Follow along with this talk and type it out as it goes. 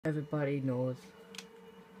Everybody knows.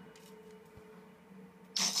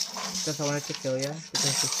 Because I wanted to kill you,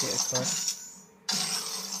 because you cheated card.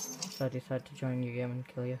 So I decided to join your game and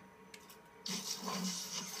kill you.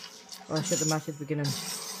 Oh shit, the match is beginning.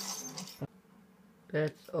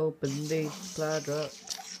 Let's open these supply drops.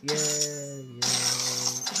 Yeah.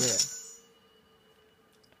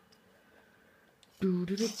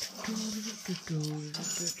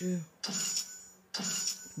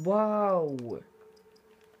 Wow!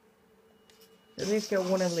 At least get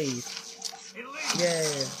one of these.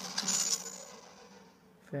 Yeah.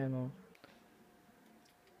 Fair enough.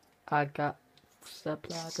 I got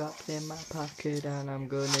supply drops in my pocket and I'm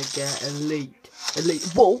gonna get elite. Elite.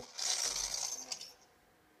 Whoa!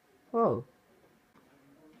 Whoa.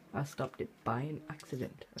 I stopped it by an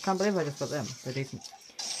accident. I can't believe I just got them. They're decent.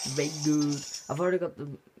 Very good. I've already got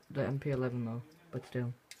the MP11 though, but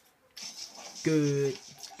still. Good.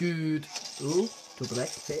 Good. Ooh, double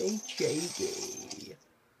XP. Shaky.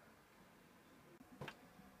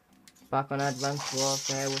 Back on Advanced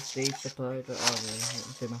Warfare with the supply. Oh,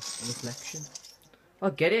 yeah, my reflection. Oh,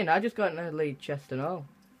 get in. I just got an elite chest and all.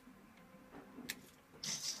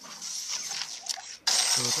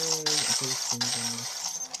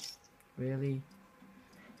 Really?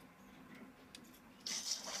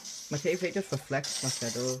 My TV just reflects my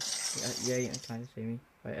shadow. Yeah, you can kind of see me.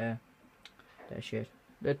 Right there. That shit.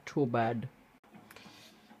 They're too bad.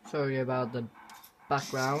 Sorry about the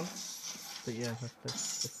background. But yeah,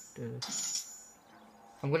 let's do this.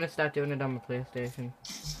 I'm gonna start doing it on my PlayStation.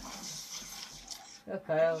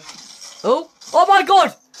 Okay. Oh! Oh my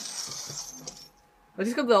god! I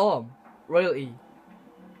just got the arm. Royalty.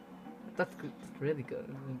 That's good. That's really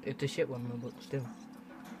good. It's a shit one though, but still.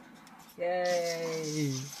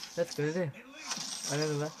 Yay! That's good, isn't it? I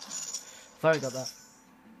know that. Sorry about that.